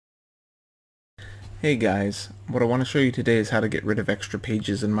Hey guys, what I want to show you today is how to get rid of extra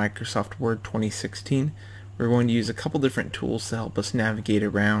pages in Microsoft Word 2016. We're going to use a couple different tools to help us navigate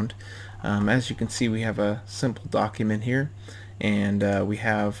around. As you can see, we have a simple document here, and we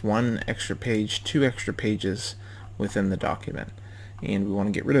have one extra page, two extra pages within the document. And we want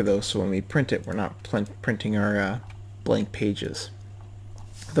to get rid of those so when we print it, we're not printing our blank pages.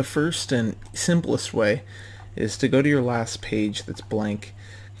 The first and simplest way is to go to your last page that's blank,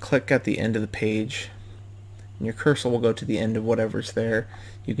 click at the end of the page, and your cursor will go to the end of whatever's there.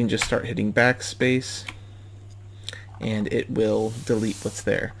 You can just start hitting backspace and it will delete what's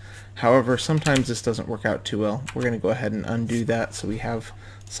there. However, sometimes this doesn't work out too well. We're going to go ahead and undo that so we have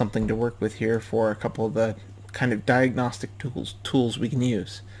something to work with here for a couple of the kind of diagnostic tools we can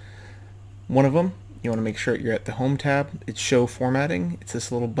use. One of them, you want to make sure you're at the Home tab. It's Show Formatting. It's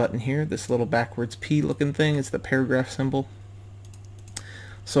this little button here, this little backwards P looking thing. It's the paragraph symbol.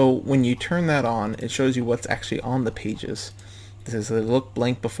 So when you turn that on, it shows you what's actually on the pages. It says they look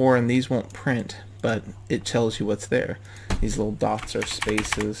blank before, and these won't print, but it tells you what's there. These little dots are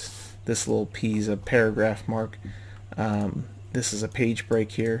spaces. This little P is a paragraph mark. This is a page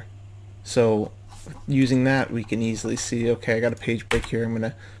break here. So using that, we can easily see, okay, I got a page break here. I'm going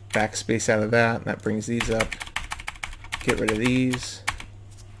to backspace out of that, and that brings these up. Get rid of these,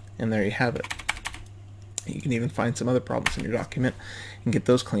 and there you have it. You can even find some other problems in your document and get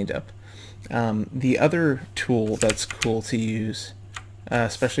those cleaned up. The other tool that's cool to use,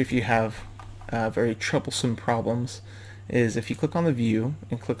 especially if you have very troublesome problems, is if you click on the view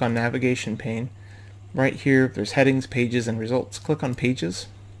and click on navigation pane, right here there's headings, pages, and results. Click on pages.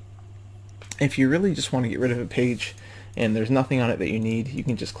 If you really just want to get rid of a page and there's nothing on it that you need, you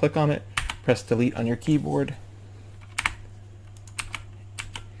can just click on it, press delete on your keyboard,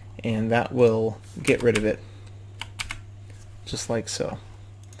 and that will get rid of it, just like so.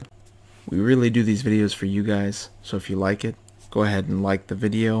 We really do these videos for you guys, so if you like it, go ahead and like the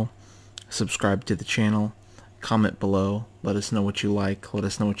video, subscribe to the channel, comment below, let us know what you like, let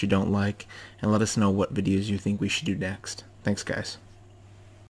us know what you don't like, and let us know what videos you think we should do next. Thanks guys.